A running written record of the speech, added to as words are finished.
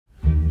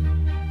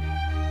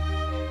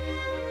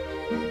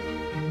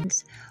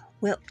friends.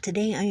 Well,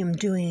 today I am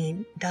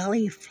doing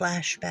Dollie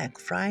Flashback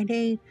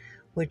Friday,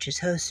 which is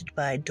hosted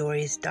by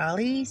Dory's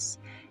Dollies,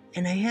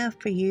 and I have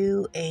for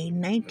you a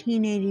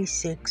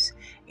 1986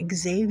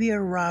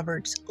 Xavier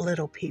Roberts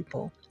Little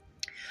People.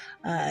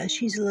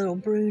 She's a little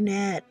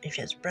brunette,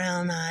 she has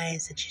brown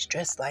eyes, and she's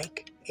dressed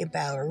like a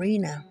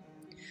ballerina.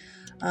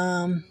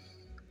 I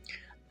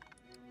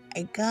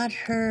got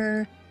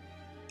her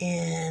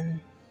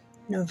in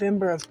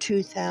November of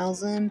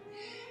 2000,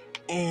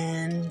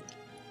 and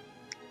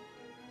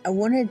I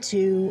wanted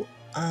to,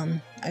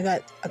 I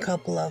got a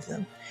couple of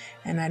them,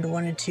 and I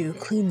wanted to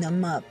clean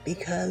them up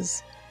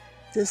because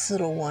this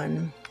little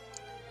one,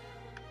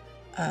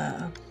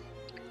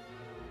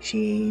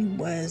 she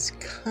was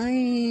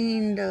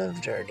kind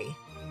of dirty.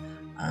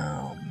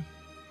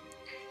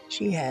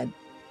 She had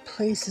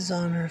places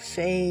on her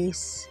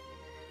face,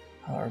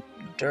 or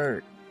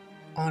dirt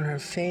on her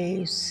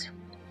face.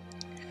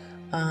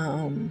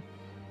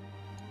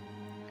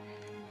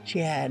 She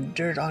had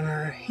dirt on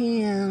her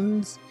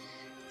hands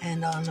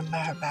and on the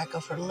back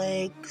of her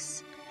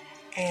legs,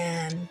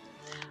 and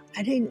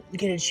I didn't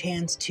get a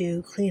chance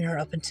to clean her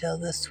up until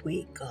this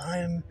week.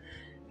 I'm,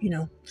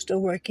 still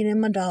working in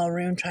my doll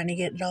room, trying to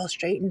get it all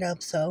straightened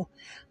up, so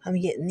I'm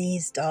getting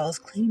these dolls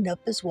cleaned up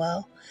as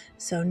well.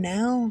 So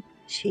now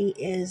she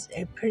is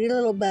a pretty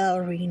little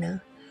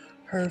ballerina.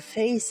 Her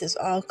face is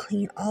all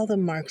clean. All the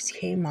marks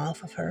came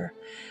off of her.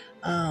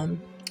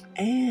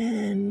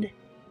 And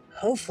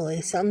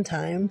hopefully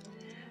sometime,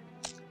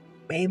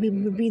 maybe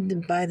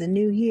by the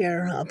new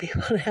year, I'll be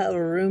able to have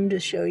a room to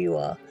show you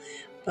all.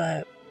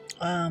 But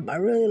I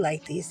really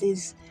like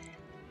these.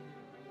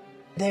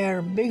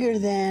 They're bigger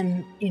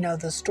than,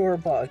 the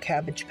store-bought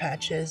Cabbage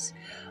Patches.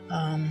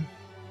 I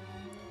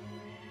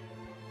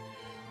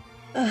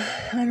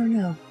don't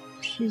know.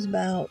 She's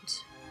about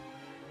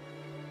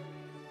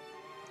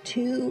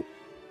 2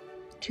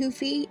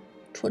 feet,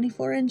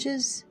 24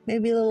 inches,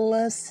 maybe a little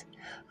less.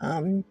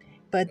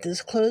 But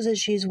this clothes that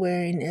she's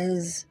wearing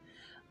is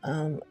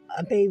a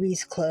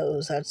baby's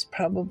clothes. That's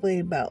probably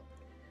about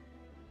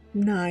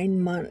 9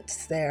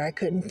 months there. I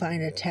couldn't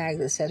find a tag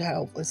that said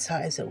what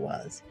size it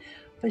was.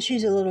 But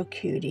she's a little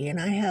cutie, and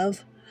I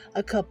have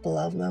a couple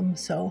of them,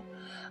 so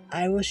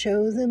I will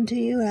show them to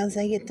you as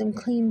I get them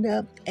cleaned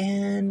up.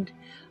 And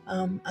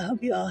I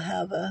hope you all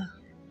have a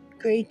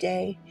great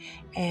day,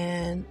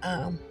 and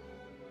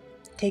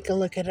take a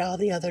look at all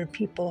the other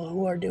people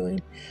who are doing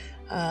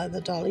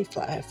the Dollie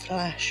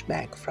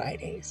Flashback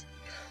Fridays.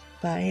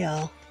 Bye,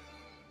 y'all.